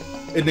called.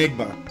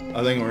 Enigma.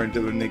 I think we're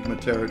into Enigma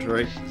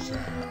territory.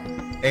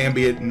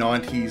 Ambient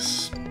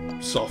 90s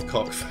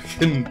softcock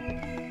fucking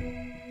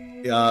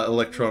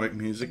electronic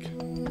music.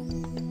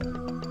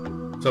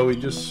 So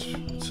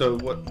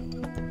what?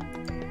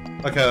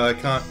 Okay, I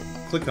can't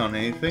click on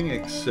anything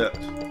except...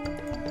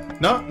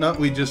 No,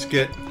 we just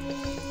get...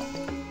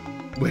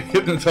 We're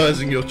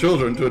hypnotizing your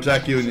children to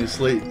attack you in your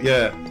sleep,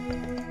 yeah.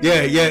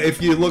 Yeah,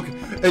 if you look...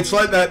 It's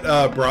like that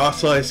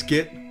Brass Eye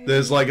skit.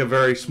 There's like a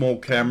very small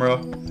camera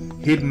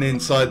hidden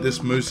inside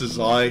this moose's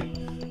eye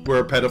where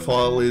a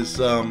pedophile is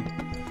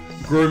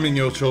grooming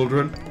your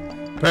children.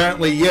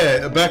 Apparently,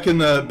 yeah, back in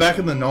the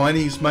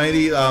 90s,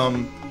 matey,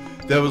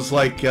 there was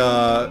like...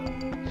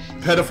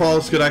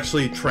 pedophiles could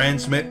actually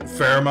transmit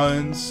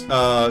pheromones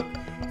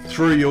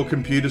through your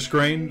computer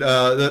screen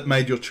that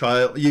made your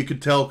child... You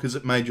could tell because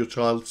it made your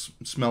child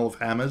smell of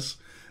hammers.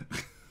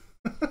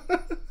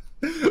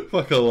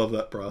 Fuck, I love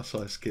that Brass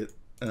Eye skit.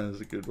 That was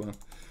a good one.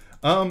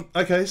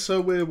 Okay, so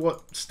we're,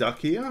 stuck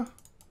here?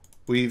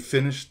 We've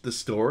finished the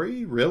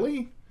story?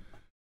 Really?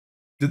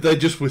 Did they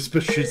just whisper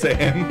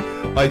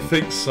Shazam? I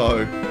think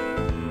so.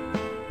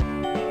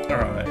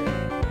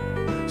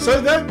 Alright.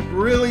 So that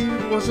really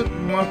wasn't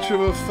much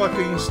of a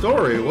fucking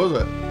story, was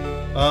it?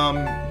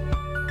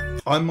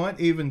 I might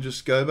even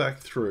just go back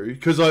through,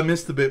 because I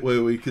missed the bit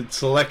where we could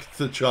select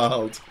the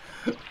child.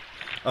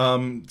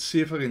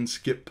 See if I can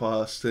skip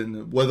past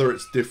and whether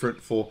it's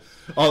different for...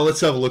 Oh,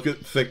 let's have a look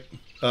at Thick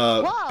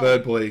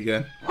Bird Boy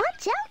again.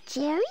 Watch out,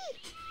 Jerry.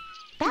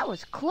 That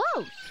was close.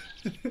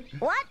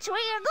 Watch where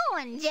you're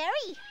going,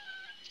 Jerry.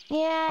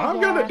 Yeah, I'm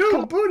gonna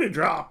do a booty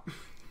drop.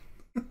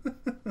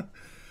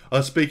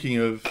 Speaking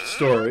of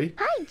story.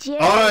 Hi, Jerry.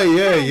 Oh,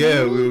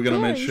 yeah, we were going to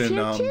mention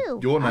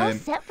your name.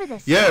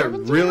 Yeah,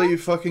 really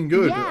fucking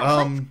good. Yeah,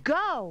 let's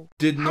go.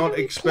 Did not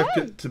expect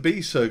it to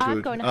be so good.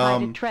 I'm going to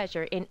hide a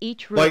treasure in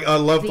each room. Like, I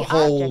love the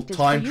whole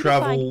time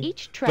travel,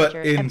 but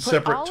in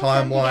separate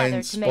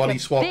timelines, body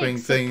swapping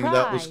thing.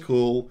 That was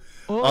cool.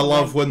 I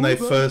love when they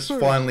first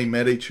finally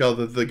met each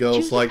other. The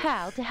girl's like,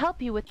 I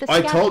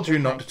told you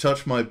not to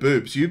touch my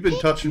boobs. You've been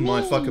touching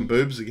my fucking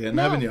boobs again,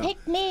 haven't you?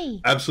 Pick me.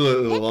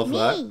 Absolutely love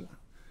that.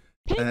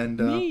 And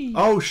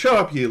oh, shut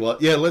up, you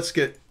lot! Yeah, let's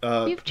get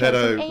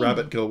pedo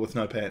rabbit girl with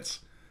no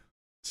pants.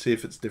 See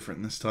if it's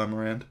different this time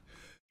around.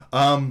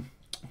 What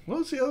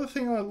was the other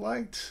thing I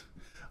liked?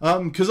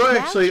 Because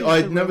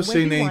I'd never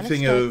seen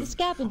anything of.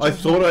 I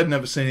thought I'd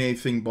never seen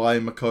anything by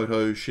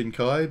Makoto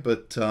Shinkai,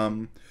 but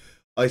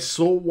I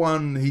saw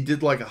one. He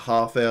did like a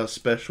half-hour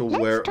special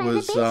where it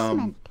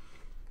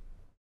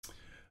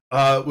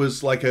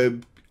was like a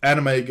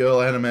anime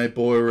girl, anime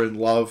boy were in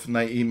love, and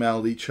they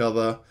emailed each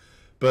other.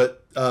 But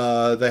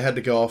they had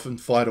to go off and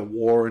fight a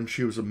war, and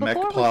she was a mech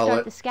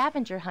pilot. The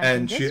scavenger hunt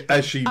and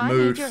as she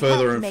moved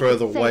further and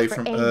further away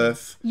from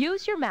Earth,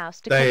 use your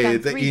mouse to the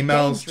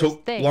emails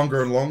took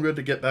longer and longer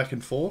to get back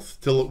and forth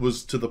till it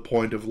was to the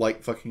point of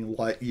like fucking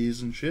light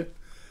years and shit.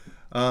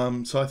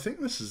 So I think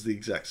this is the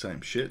exact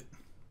same shit.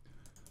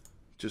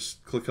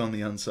 Just click on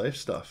the unsafe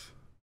stuff.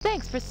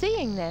 Thanks for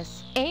seeing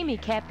this. Amy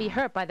can't be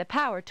hurt by the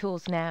power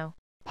tools now.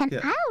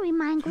 And I'll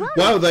remind grown-ups.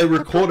 Wow, they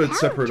recorded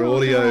separate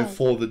audio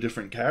for the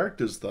different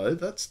characters, though.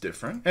 That's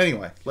different.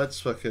 Anyway,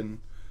 let's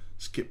fucking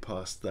skip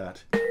past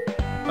that.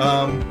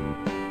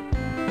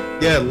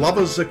 Yeah,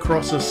 Lovers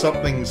Across a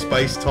Something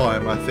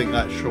Space-Time, I think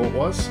that short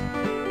was.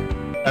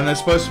 And there's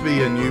supposed to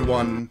be a new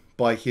one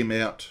by him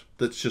out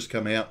that's just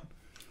come out.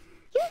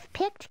 You've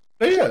picked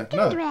Yeah,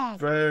 no, drag.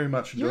 very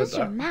much enjoyed Use that.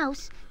 your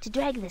mouse to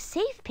drag the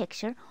safe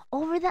picture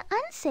over the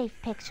unsafe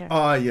picture.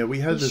 Oh, yeah, we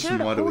had Be this sure and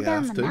to why do hold we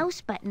down have the to?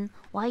 mouse button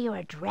while you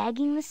are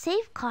dragging the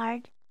safe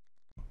card.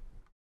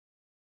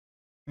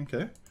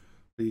 Okay.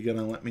 Are you going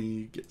to let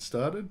me get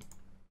started?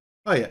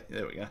 Oh, yeah,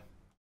 there we go.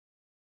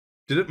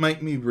 Did it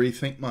make me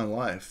rethink my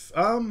life?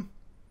 I'm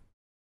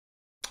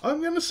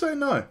going to say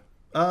no.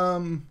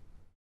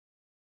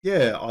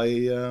 Yeah,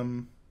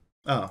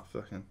 oh,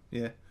 fucking,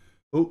 yeah.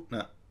 Oh,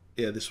 no.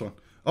 Yeah, this one.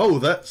 Oh,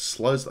 that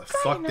slows the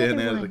fuck down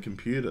out of the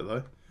computer,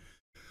 though.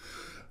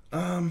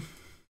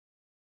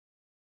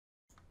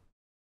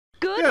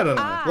 Good Yeah, I don't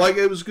know. eye. Like,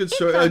 it was a good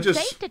story. It's I unsafe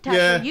just, to touch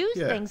yeah, or use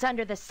yeah. things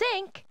under the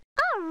sink.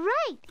 All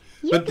right.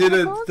 You But get did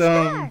a it, gold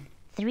star.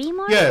 3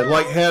 more yeah, rounds.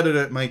 like, how did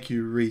it make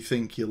you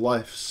rethink your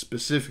life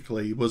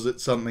specifically? Was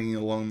it something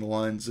along the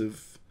lines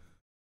of...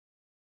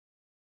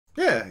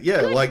 Yeah,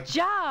 Good like...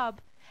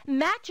 job.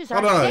 Matches are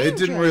I don't know, it dangerous.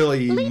 didn't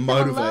really Leave them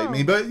motivate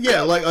me, alone. but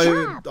yeah, like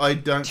job. I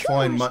don't 2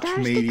 find more much stars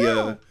to media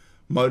go.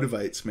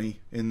 motivates me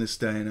in this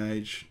day and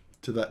age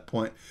to that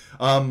point.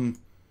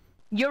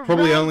 You're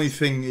Probably right. only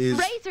thing is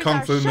Razors kung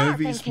are fu sharp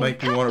movies and can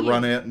make me cut want to you.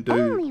 run out and do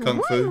Only kung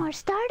 1 fu. more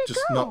star to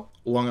Just go. not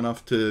long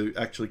enough to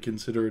actually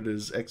consider it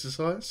as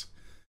exercise.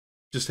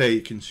 Just how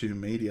you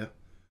consume media.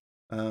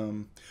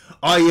 Oh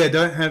yeah,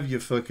 don't have your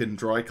fucking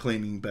dry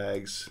cleaning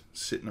bags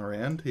sitting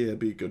around. Yeah,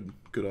 be a good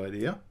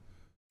idea.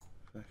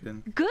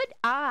 Fucking... Good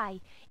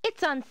eye.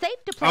 It's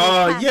unsafe to play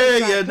Oh, with plastic yeah,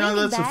 dry no, cleaning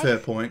that's a bags. fair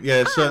point.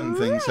 Yeah, certain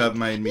things right. have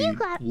made me You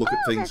got look at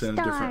all things the in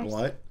a different stars.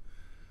 light.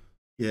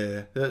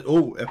 Yeah.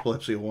 Oh,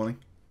 epilepsy warning.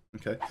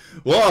 Okay.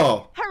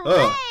 Whoa!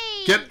 Hooray!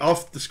 Get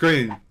off the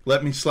screen.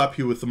 Let me slap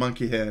you with the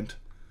monkey hand.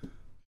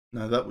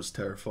 No, that was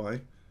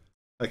terrifying.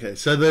 Okay,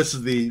 so this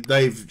is they've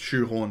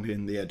shoehorned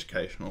in the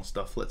educational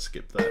stuff. Let's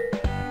skip that.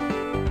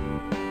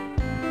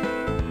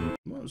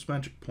 What was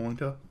Magic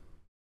Pointer?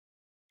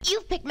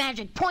 You've picked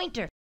Magic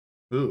Pointer.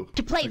 Ooh.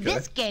 To play okay.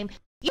 this game,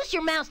 use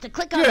your mouse to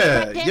click on the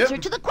Yeah, correct yep. answer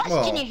to the question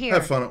Well, you hear.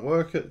 have fun at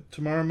work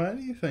tomorrow,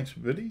 matey. Thanks for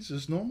biddies,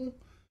 as normal.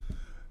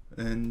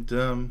 And,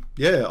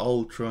 yeah,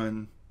 I'll try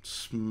and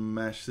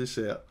smash this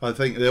out. I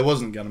think there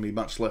wasn't going to be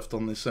much left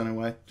on this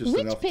anyway. Just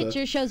Which enough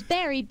picture shows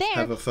Barry Bear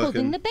have a fucking-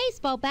 holding the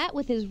baseball bat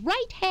with his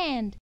right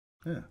hand?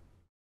 Yeah.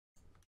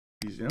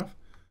 Easy enough.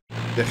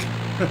 Yeah.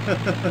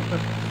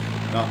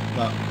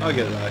 No, I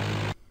get that.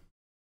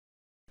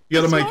 You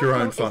got to make your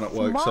own fun at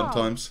work small.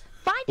 sometimes.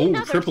 Find Oh,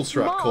 another triple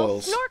strap small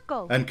coils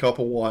snorkel. and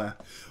copper wire.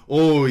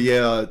 Oh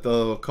yeah,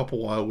 the copper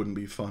wire wouldn't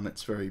be fun.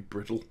 It's very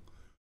brittle.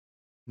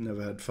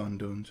 Never had fun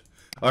doing it.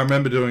 I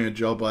remember doing a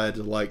job I had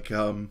to like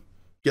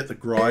get the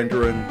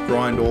grinder and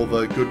grind all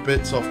the good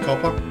bits off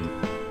copper.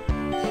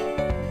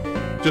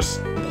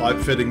 Just pipe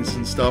fittings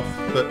and stuff.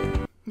 But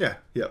yeah.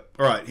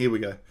 All right, here we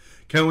go.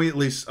 Can we at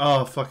least?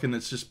 Oh fucking!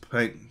 It's just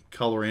paint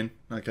color in.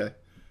 Okay.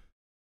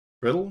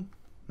 Brittle.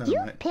 No,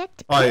 You mate.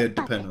 picked Oh, yeah, Paint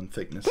depend Bucket. on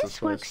thickness, I This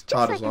suppose. works just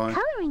Hard like design. a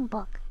coloring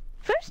book.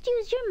 First,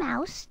 use your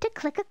mouse to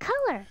click a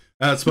color.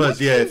 I suppose,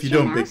 Next, yeah, if use you're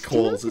your doing big mouse to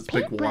move calls, the it's big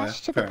wire.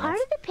 paintbrush to Fair the part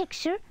enough. of the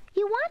picture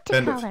you want to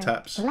Bend it for color.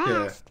 taps, yeah.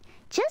 Last,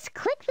 just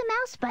click the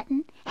mouse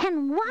button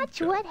and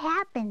watch Okay. what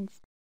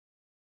happens.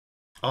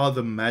 Oh,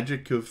 the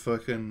magic of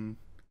fucking...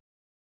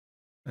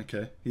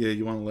 Okay, yeah,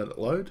 you want to let it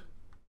load?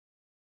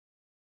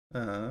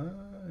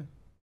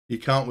 You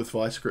can't with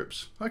vice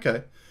grips.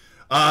 Okay.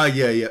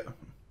 Yeah.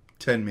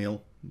 10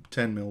 mil.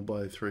 10 mil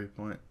by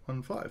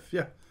 3.15,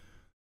 yeah.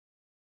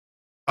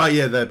 Oh,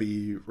 yeah, that'd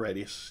be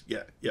radius.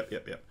 Yeah, yep.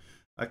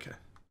 Okay.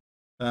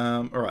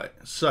 Alright,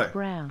 so...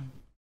 Brown.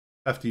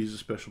 Have to use a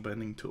special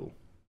bending tool.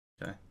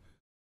 Okay.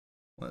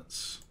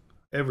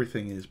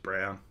 Everything is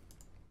brown.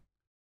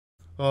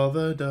 All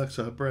the ducks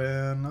are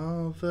brown,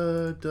 all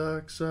the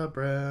ducks are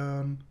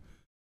brown.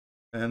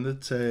 And the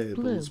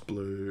table's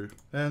blue,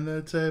 and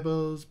the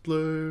table's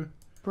blue.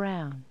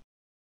 Brown.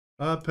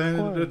 I painted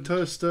a Orange.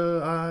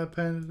 toaster, I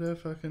painted a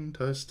fucking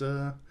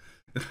toaster.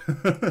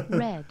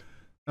 Red.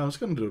 I was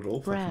going to do it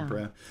all fucking Brown.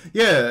 brown.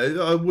 Yeah,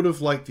 I would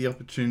have liked the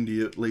opportunity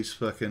to at least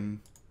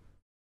fucking...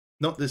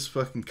 Not this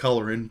fucking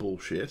colour in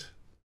bullshit.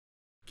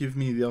 Give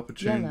me the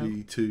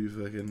opportunity to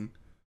fucking...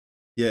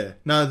 Yeah,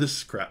 no, this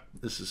is crap.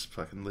 This is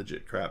fucking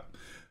legit crap.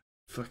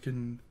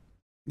 Fucking...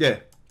 Yeah,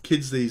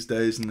 kids these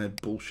days and their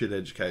bullshit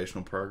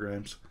educational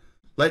programs.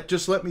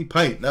 Just let me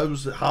paint. That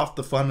was half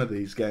the fun of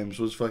these games,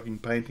 was fucking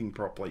painting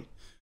properly.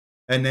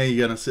 And now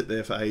you're going to sit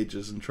there for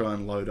ages and try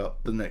and load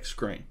up the next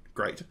screen.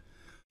 Great.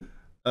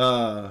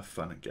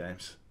 Fun at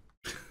games.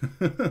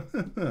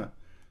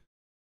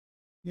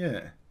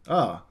 Yeah.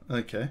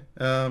 Okay.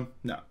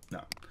 No.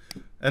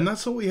 And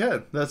that's all we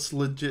had. That's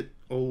legit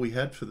all we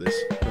had for this.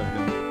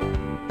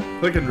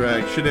 Click and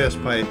drag, shit ass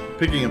paint,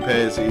 picking a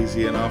pair is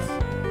easy enough.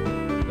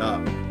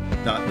 No,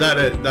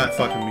 that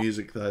fucking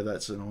music though,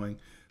 that's annoying.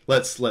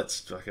 Let's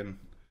fucking...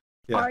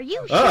 Yeah. Are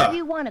you sure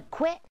you want to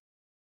quit?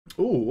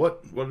 Ooh,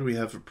 what do we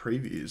have for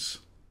previews?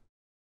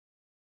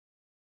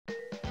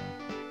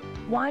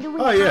 Why do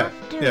we Oh yeah,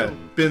 have to? yeah,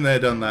 been there,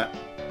 done that.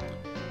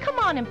 Come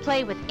on and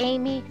play with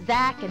Amy,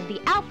 Zach, and the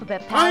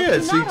Alphabet Oh Pals. yeah,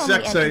 it's who the not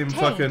exact only same entertain,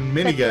 fucking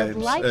mini but build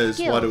games life as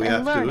Why skills Do We and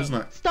Have To, learning. isn't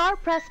it? Star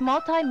Press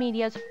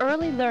Multimedia's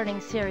early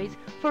learning series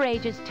for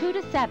ages 2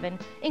 to 7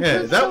 Yeah,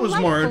 includes that was more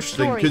delightful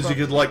interesting because you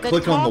could like storybooks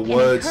click that on talk the and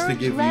words to encourage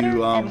give letters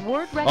you and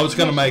word I was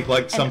gonna make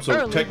like some recognition sort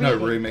of and techno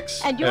early reading.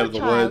 remix And out your of the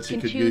child words you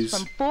can could choose use.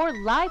 from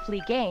 4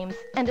 lively games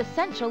and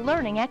essential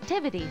learning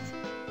activities.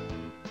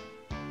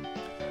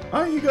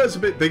 Aren't you guys a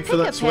bit big for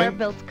that Pick-a-Pair swing?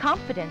 builds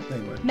confidence,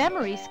 Anyway.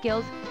 memory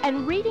skills,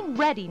 and reading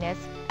readiness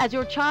as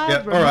your child Yeah,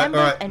 remembers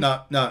alright, and...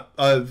 no,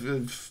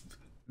 I've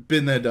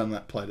been there, done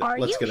that, played it. Are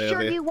Let's you get out sure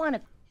of here. you want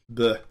to...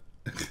 The.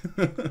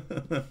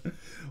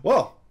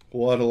 Well,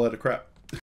 what a load of crap.